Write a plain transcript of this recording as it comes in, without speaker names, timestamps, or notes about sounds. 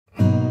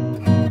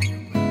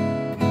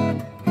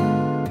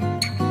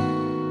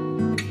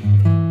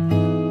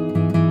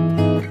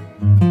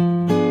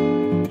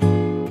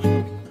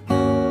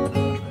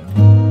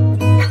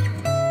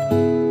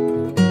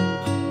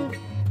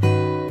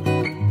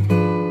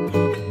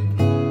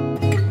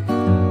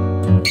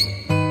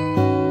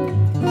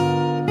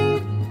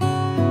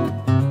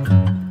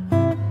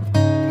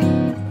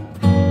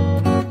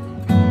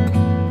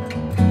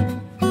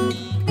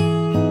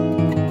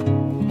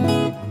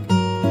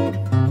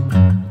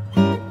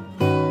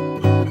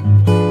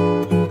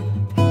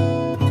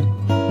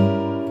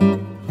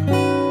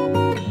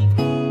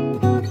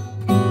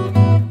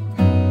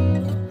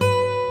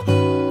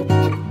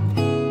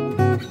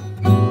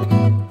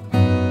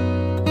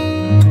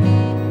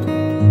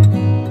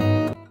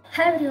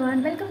Hi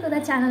everyone, welcome to the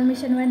channel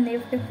Mission One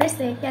Nift. फिर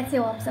से कैसे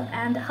हो आप सब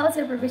and house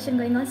your preparation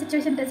going on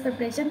situation test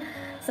preparation.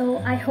 So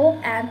I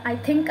hope and I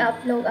think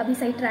आप लोग अभी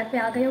सही ट्रैक पे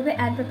आ गए होंगे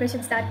एंड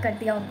प्रिपरेशन स्टार्ट कर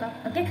दिया होगा.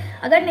 ओके,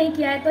 अगर नहीं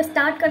किया है तो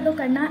स्टार्ट कर दो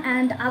करना.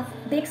 एंड आप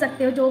देख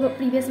सकते हो जो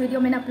प्रीवियस वीडियो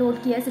मैंने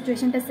अपलोड किया है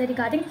सिचुएशन टेस्ट से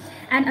रिगार्डिंग.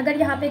 एंड अगर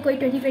यहाँ पे कोई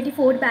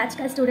 2024 बैच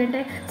का स्टूडेंट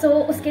है सो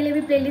उसके लिए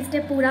भी प्ले लिस्ट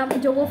है पूरा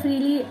जो वो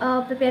फ्रीली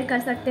प्रिपेयर कर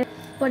सकते हैं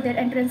फॉर देयर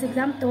एंट्रेंस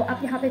एग्जाम. तो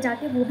आप यहाँ पे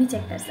जाके वो भी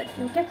चेक कर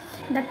सकते हो. Okay,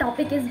 the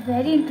topic is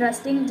very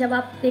interesting. जब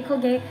आप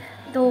देखोगे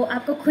तो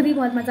आपको खुद ही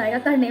बहुत मज़ा आएगा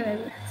करने में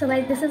भी. So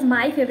guys, this is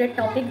my favourite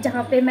topic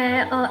जहाँ पे मैं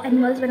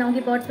एनिमल्स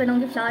बनाऊँगी, बर्ड्स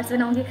बनाऊँगी, फ्लावर्स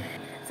बनाऊँगी.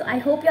 सो I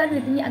hope you are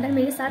with me. अगर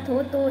मेरे साथ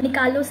हो तो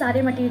निकाल लो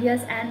सारे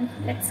materials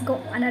and let's go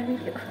on our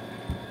video.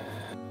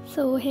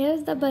 So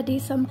here's the buddy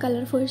some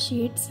colorful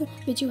sheets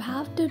which you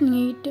have to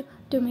need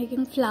to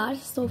making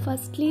flowers. So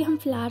firstly हम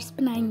flowers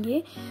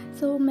बनाएंगे.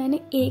 So मैंने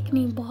एक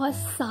नहीं बहुत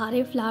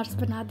सारे flowers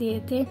बना दिए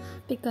थे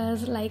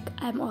because like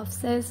I'm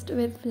obsessed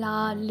with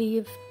flower,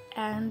 leaf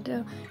and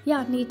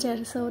yeah nature.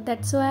 So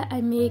that's why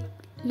I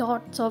make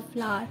lots of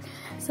flower.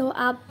 So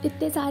आप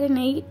इतने सारे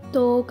नहीं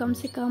तो कम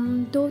से कम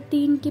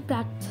 2-3 की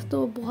प्रैक्टिस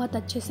तो बहुत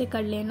अच्छे से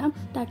कर लेना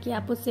ताकि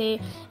आप उसे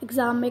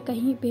एग्ज़ाम में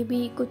कहीं पे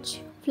भी कुछ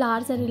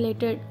फ्लावर से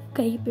रिलेटेड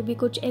कहीं पे भी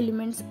कुछ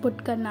एलिमेंट्स पुट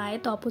करना है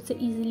तो आप उसे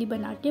इजीली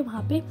बना के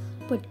वहाँ पे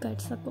पुट कर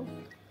सको.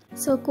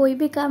 सो कोई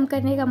भी काम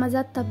करने का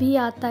मज़ा तभी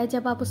आता है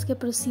जब आप उसके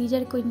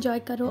प्रोसीजर को एंजॉय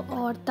करो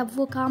और तब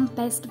वो काम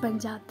बेस्ट बन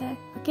जाता है.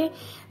 ओके,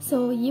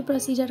 सो ये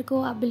प्रोसीजर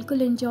को आप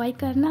बिल्कुल एंजॉय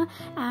करना.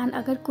 एंड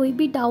अगर कोई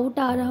भी डाउट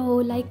आ रहा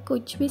हो लाइक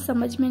कुछ भी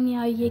समझ में नहीं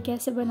आया ये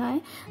कैसे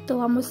बनाए तो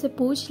आप मुझसे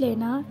पूछ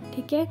लेना,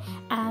 ठीक है.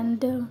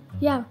 एंड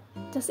या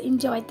just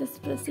enjoy this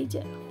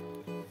procedure.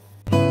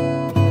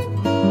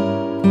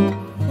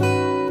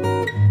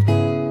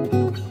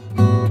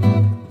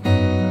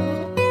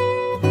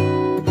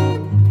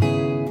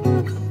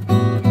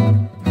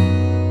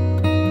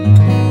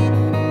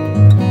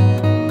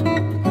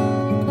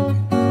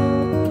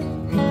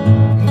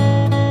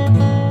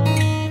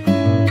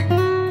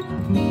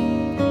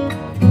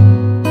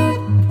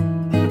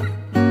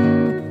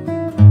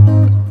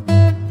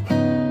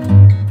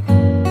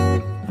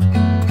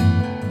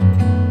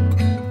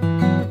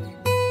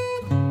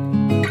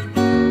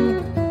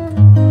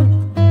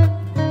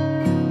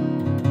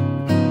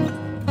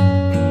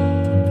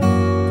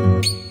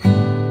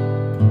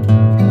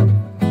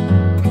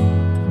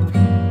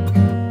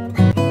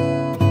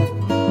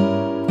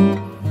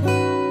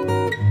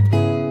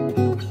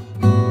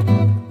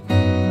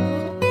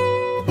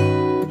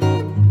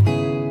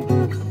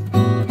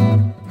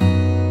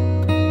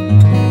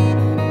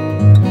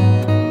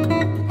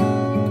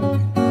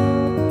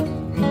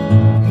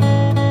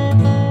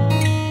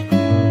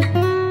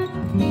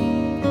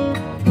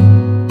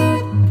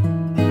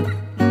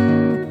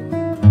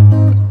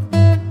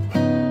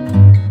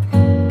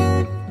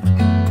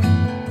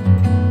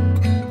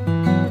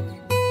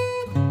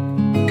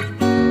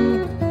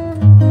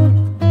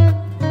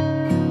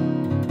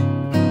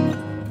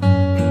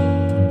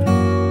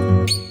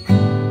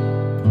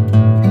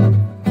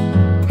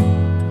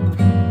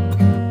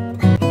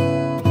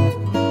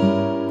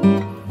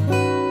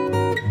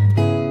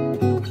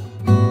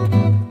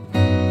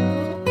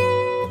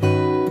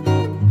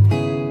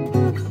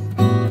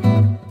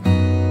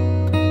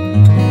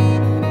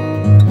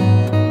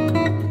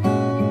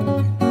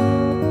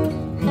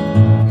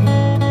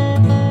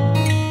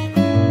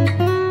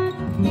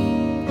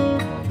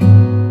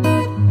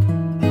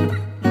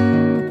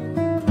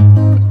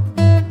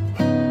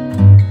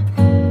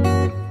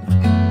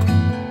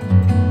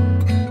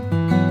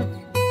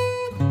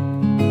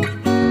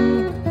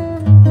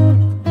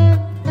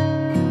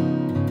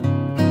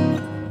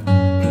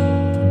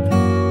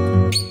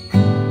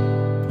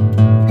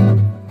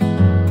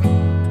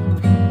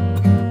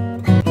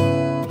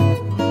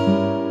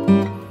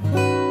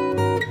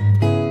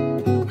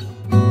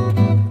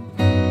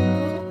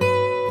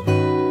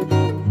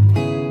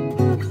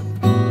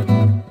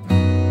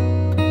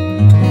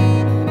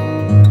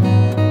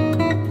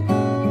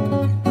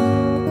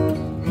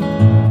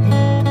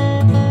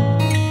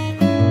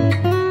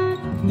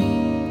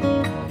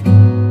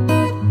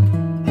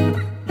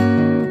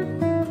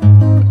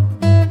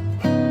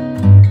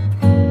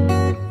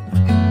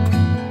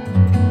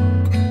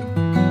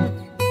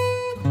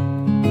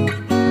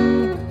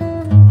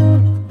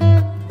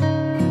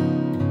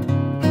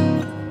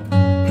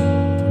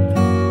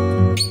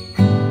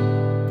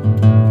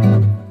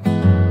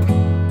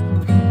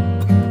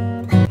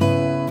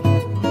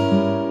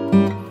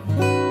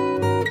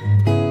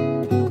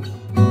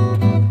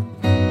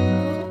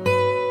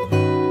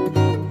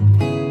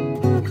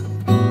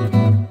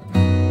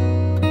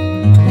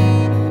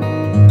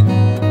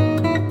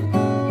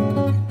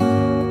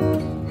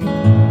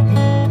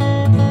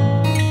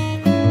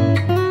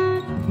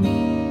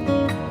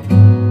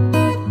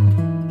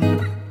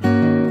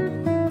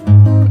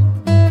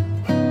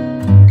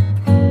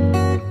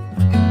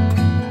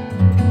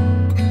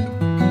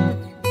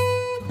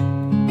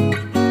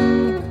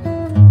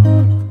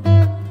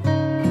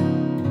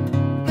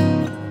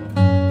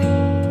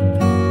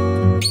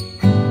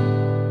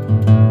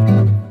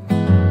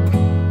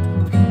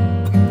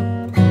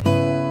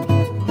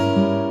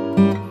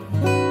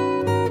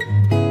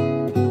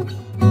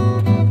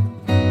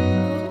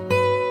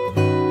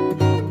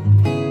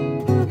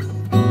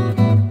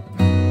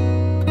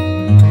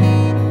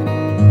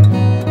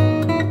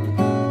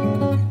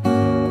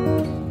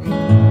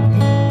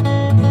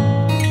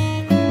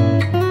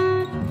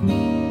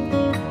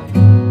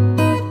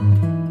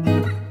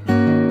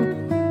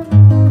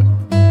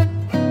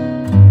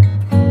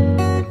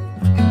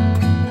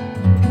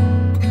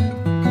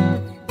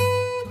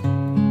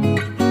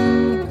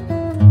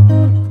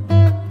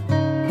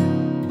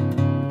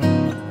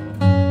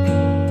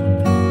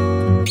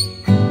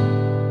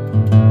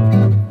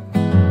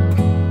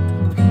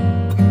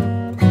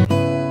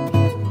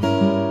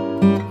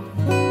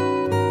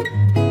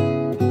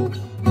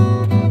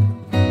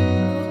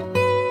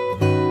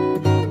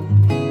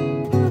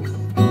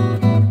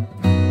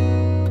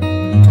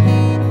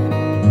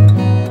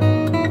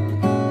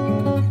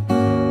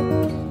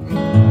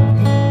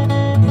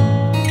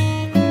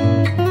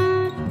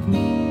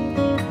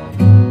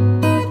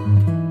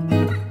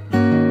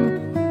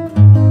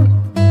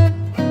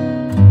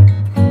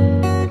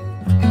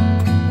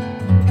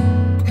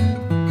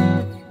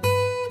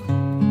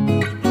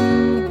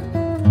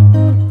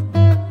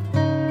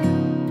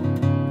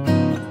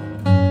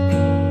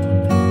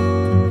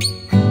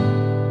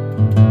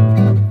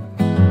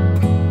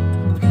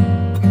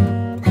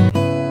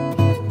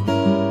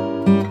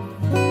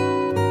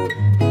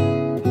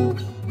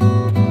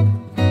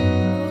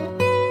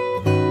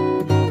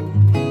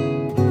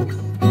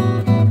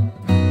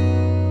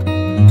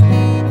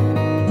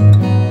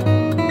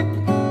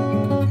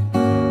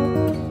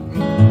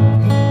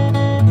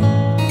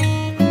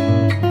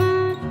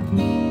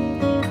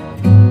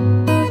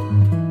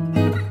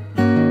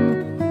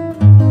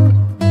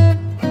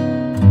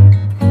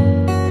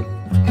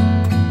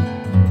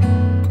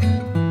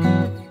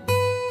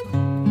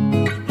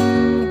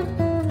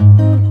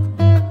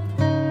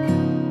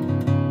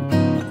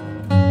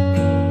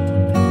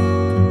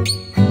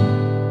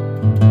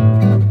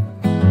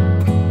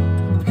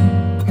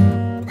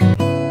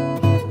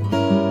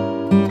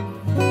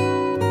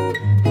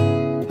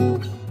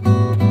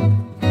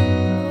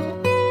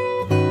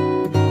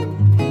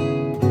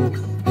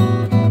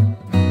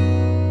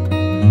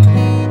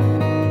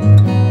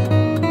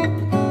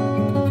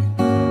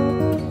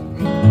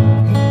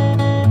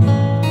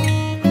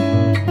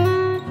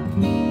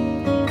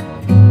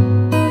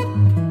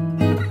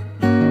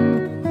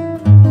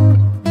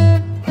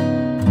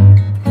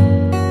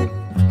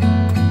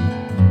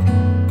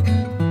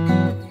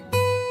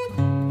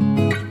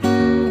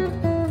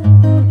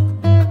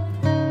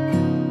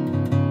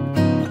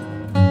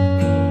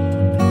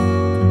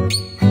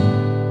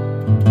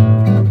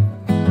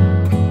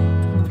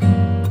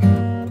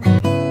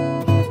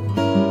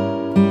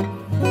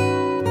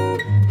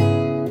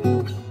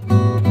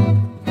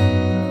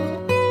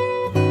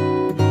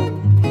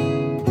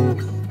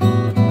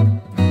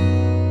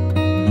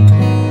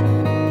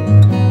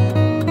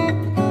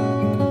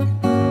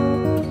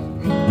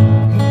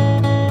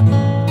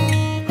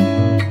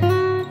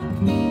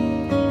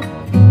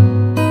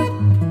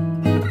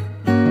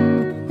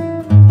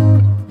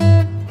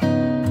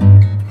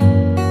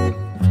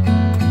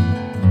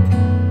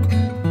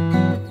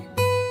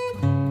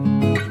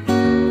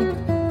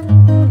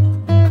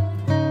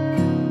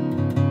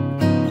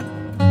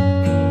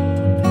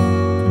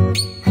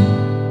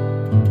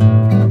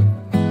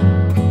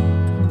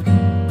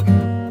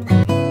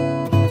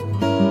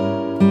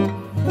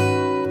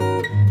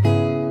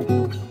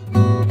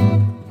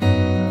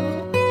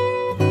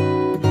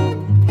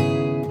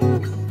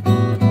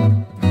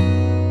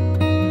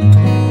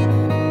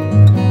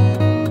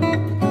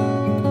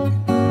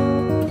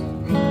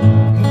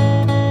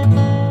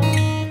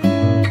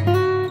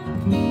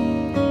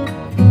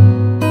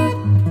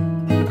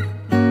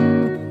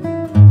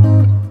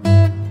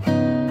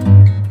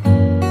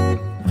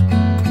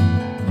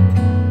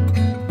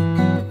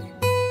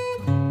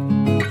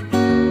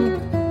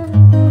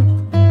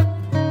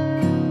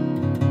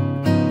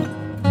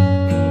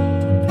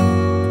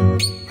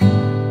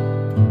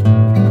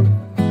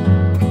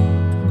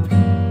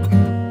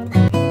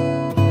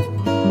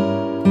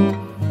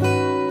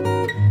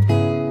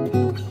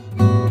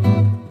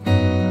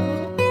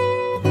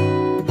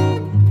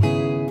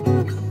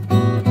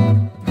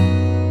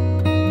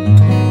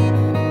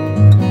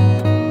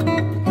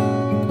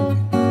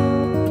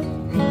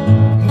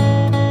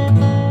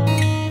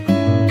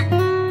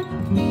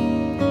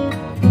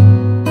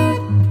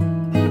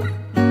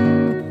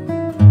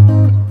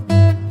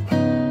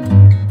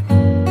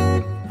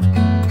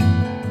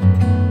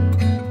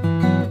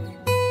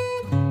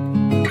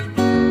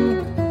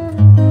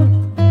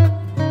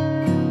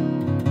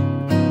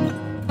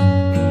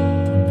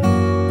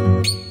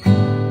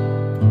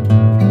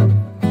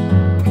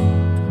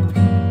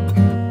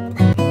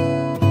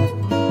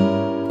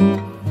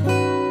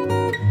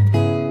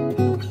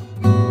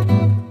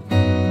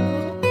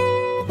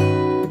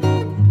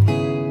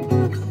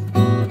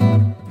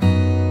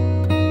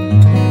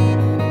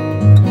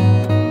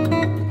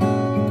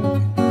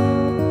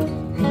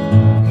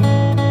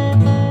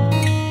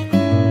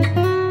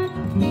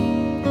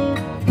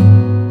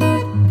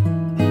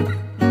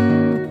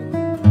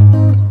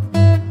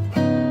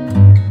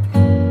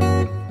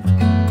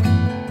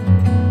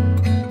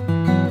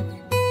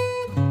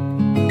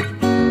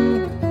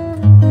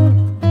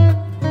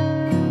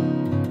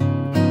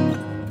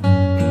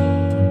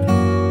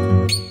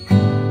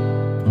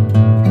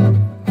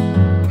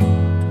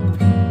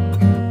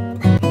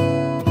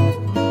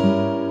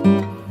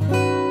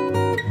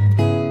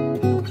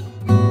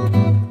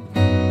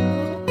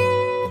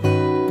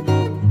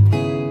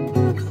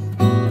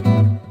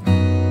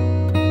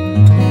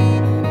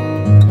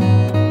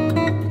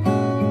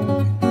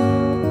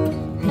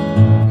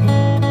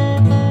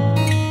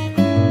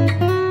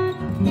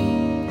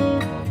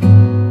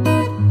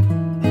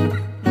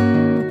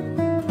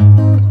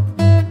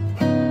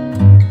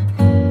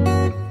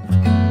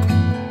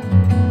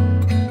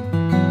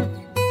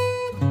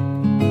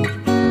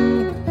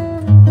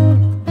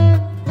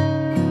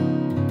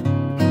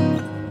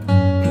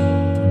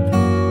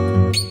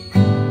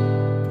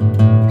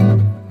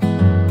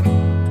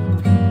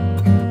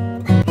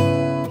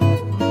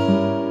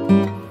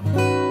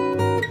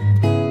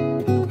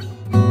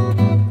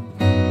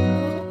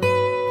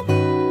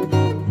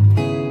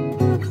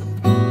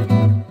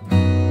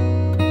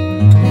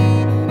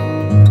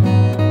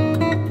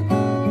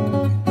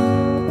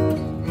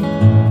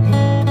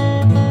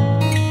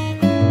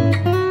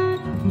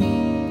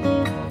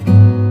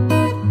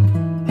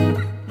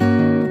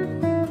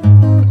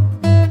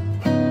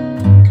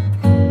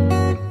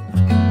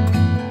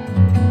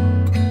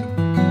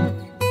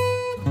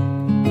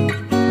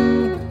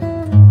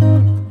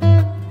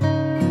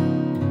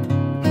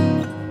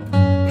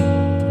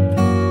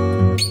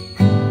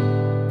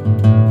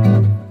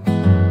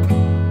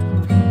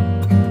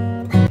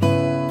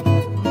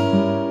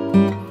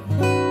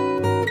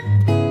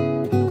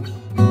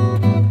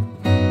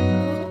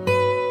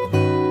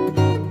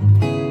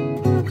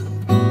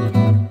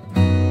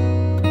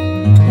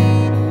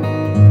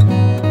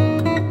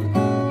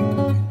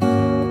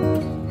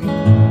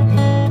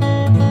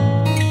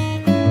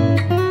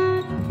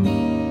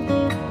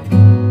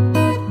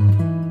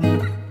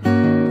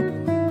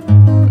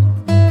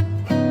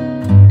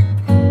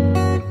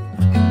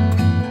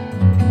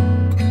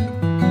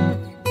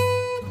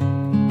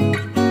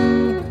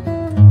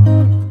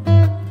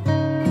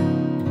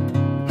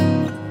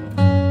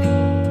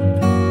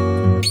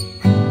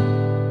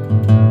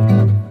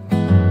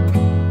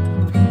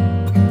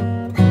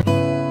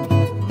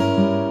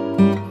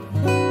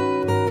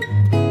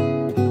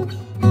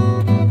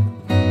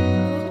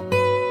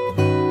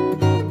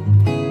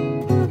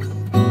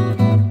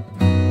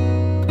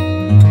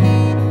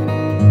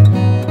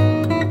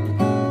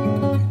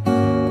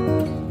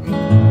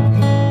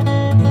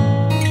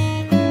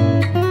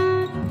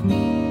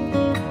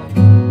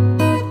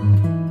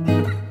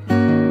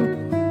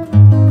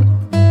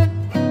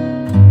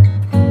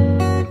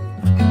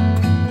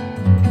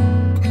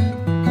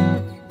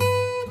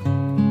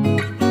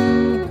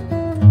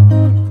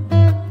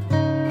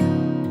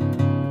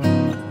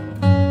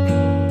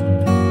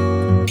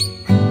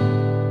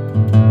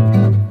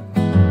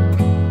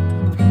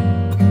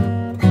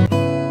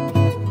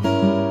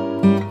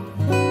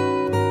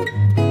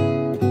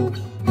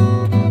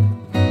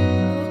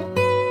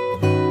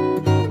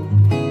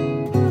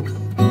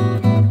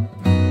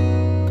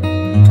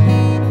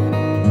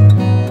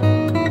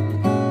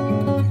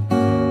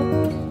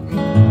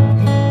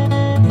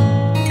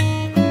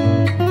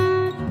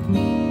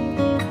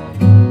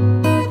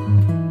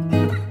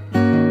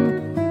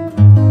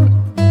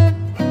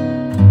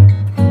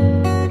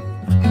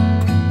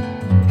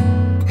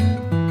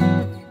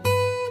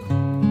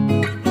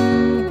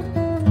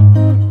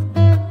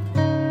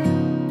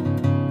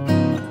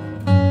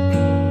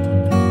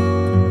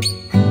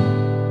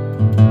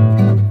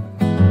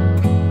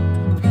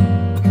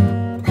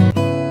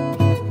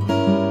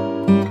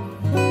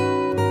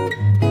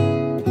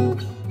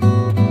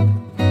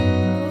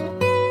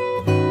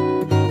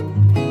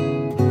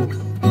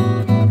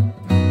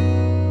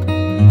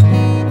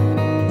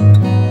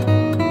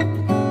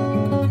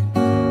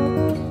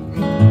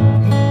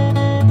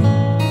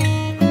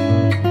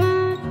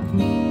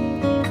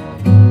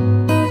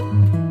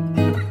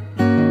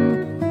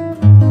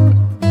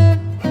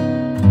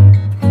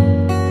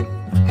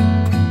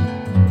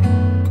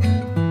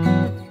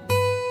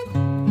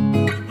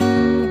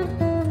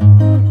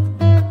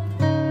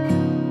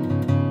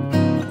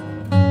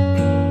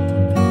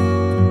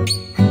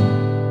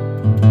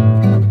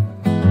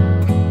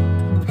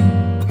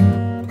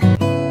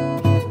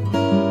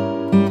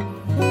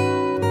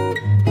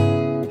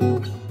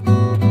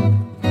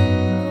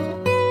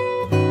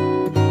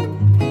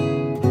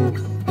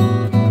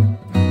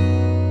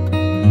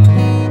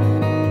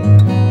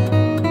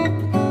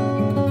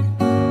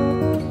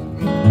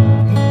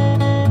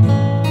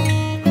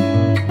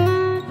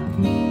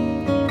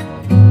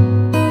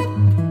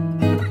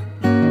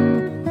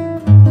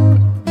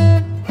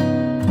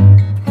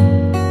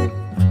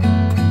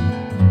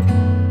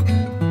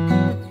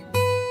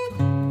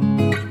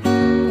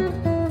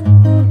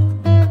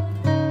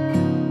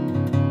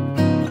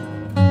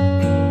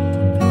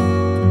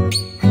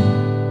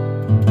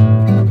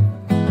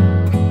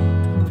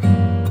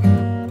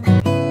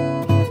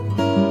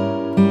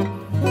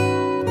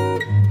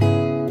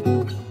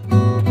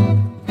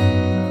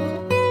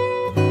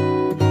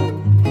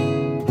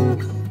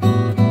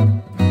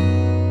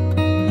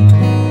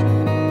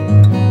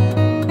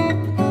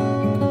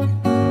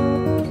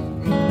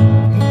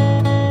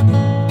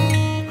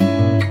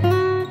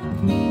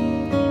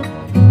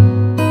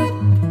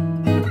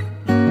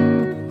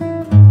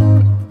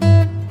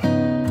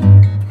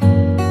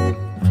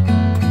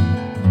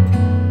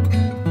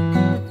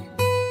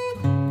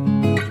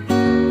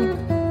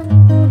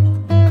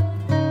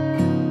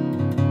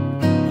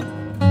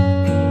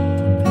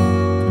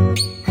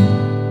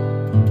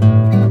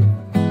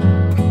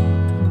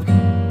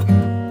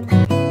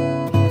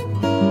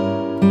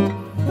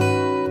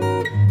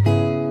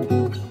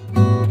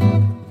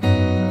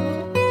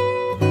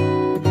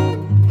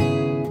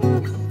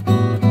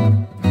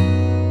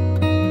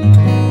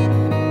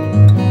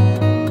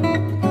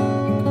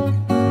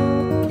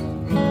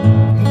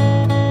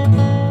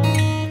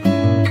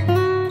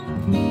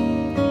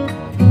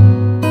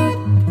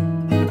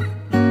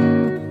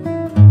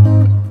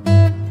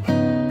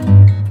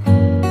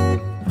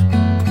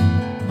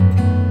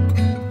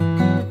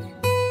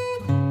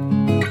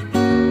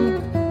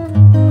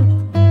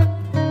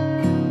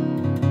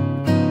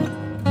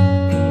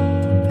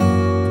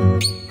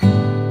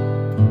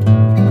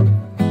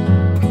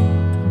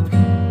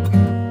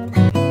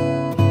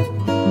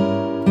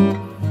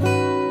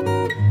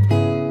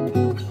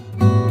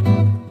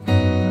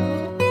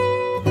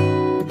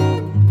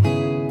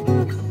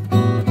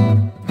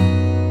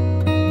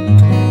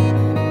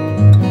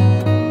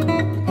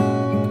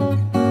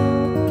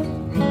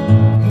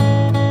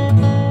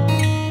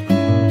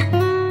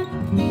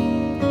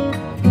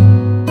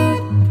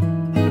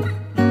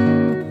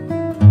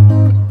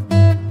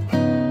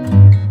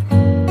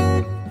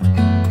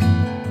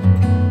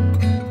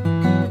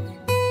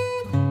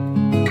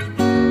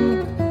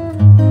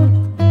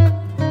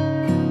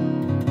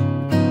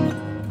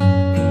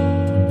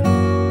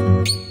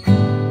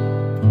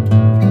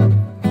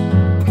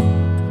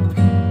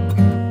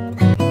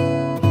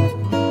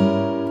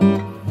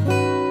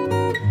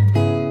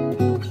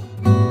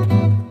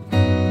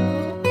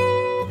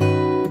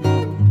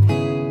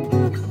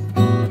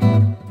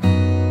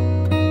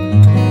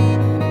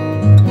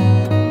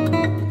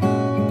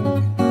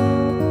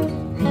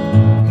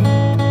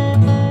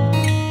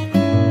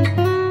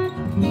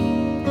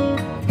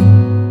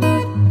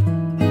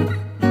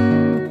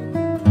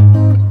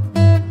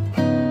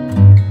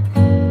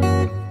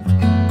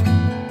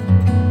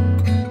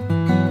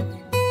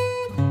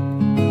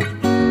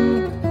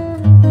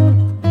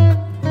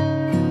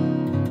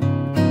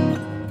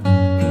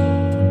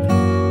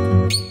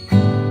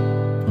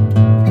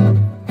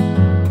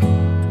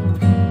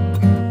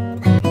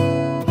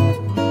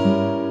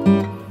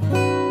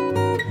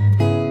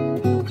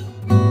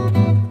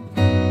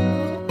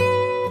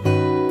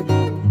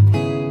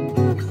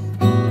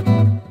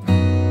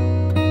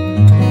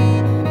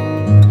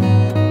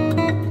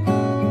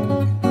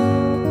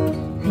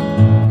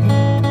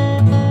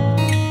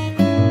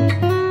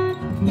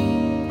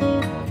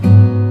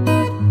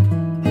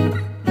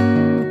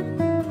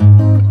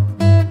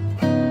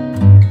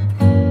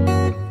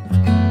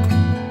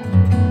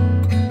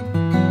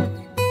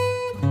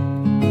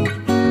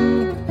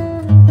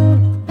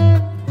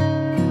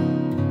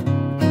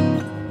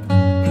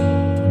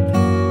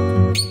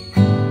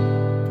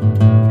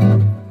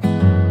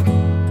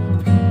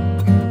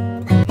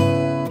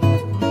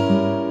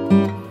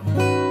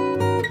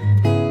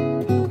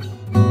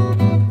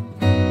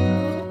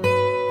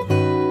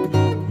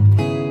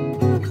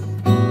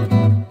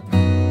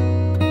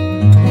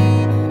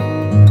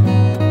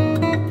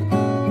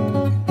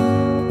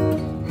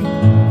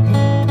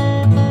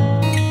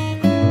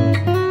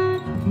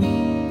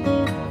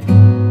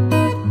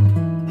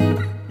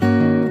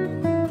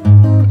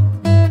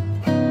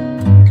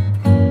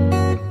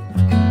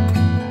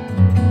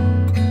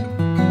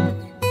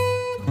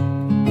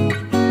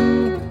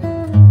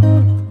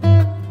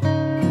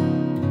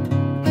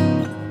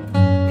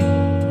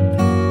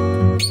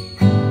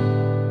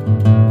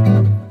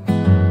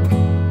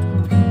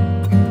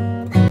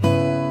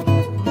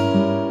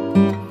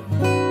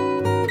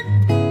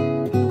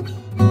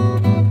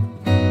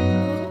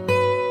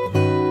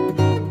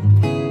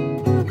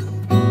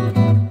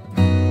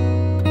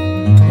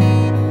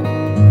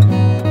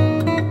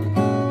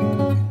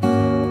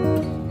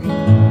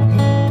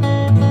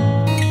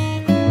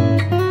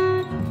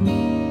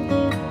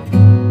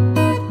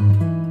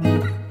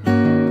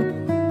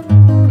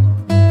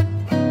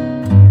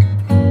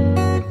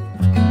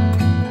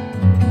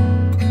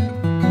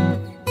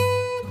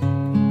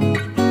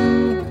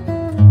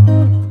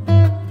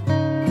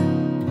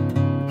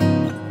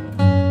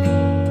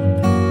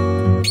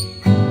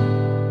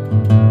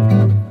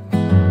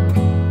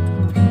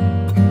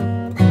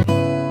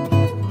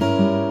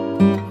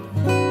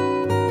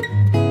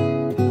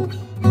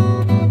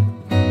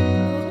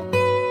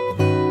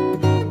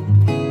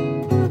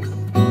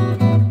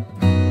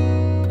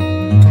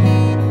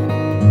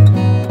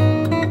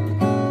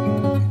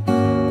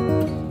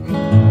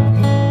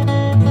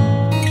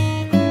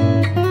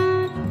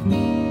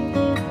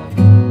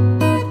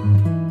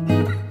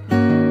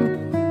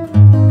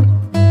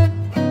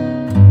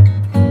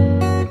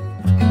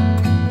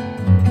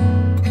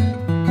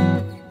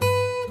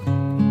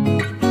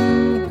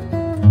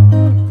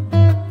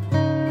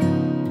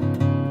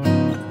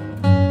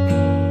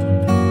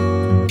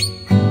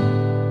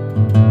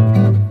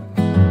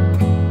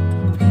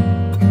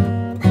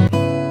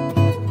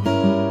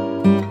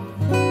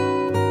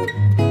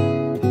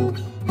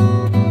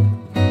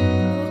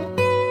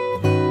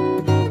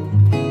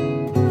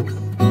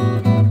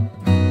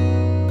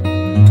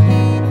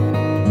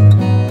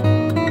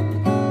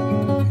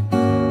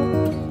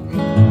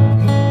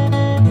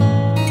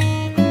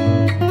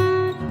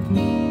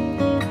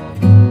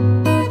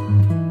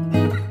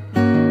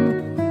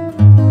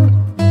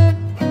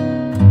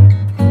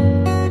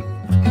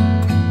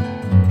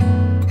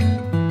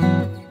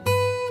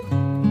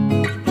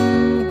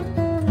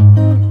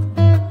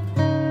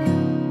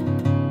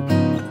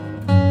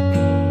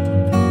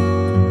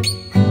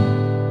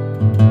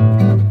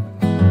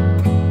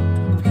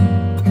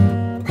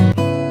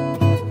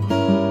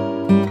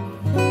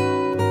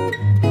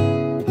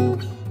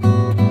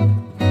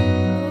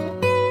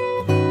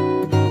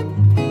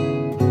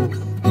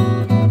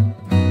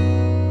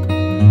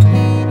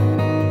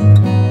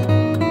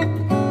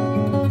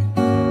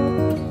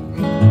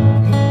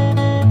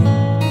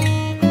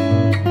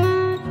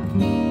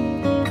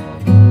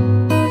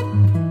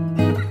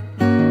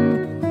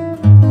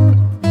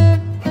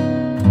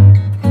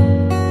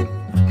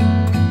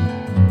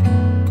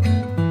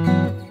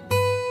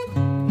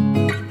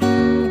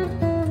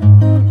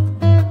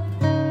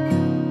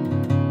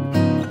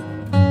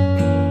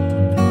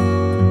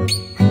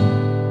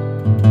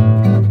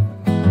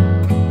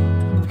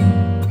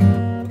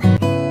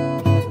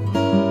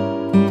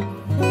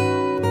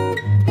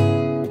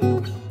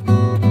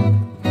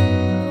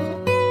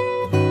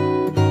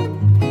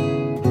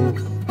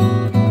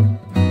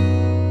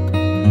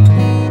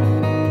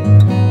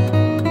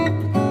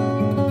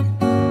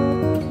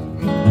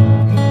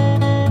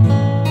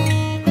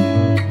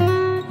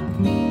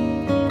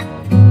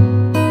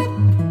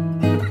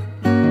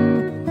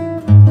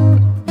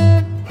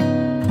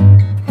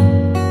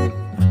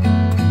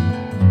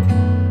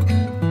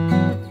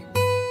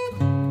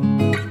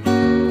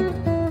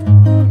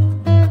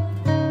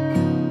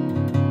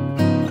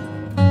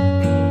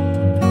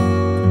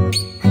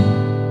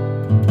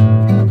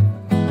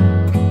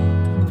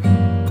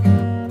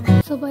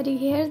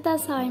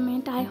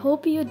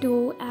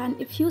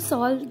 if you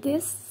solve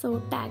this, so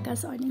tag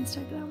us on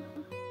Instagram.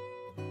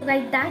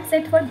 Right, that's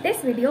it for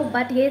this video.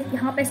 But ये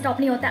यहाँ पे स्टॉप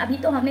नहीं होता है, अभी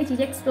तो हमने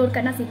चीज़ें एक्सप्लोर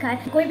करना सीखा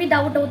है. कोई भी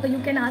डाउट हो तो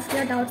you can ask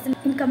your doubts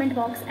in comment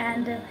box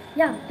and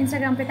या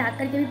इंस्टाग्राम पे टैग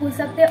करके भी पूछ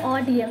सकते हैं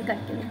और DM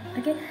करके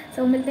भी. ओके,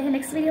 सो मिलते हैं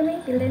नेक्स्ट वीडियो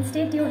में. Till then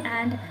stay tuned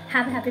and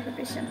have a happy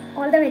preparation.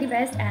 All the very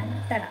best and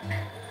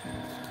Tata.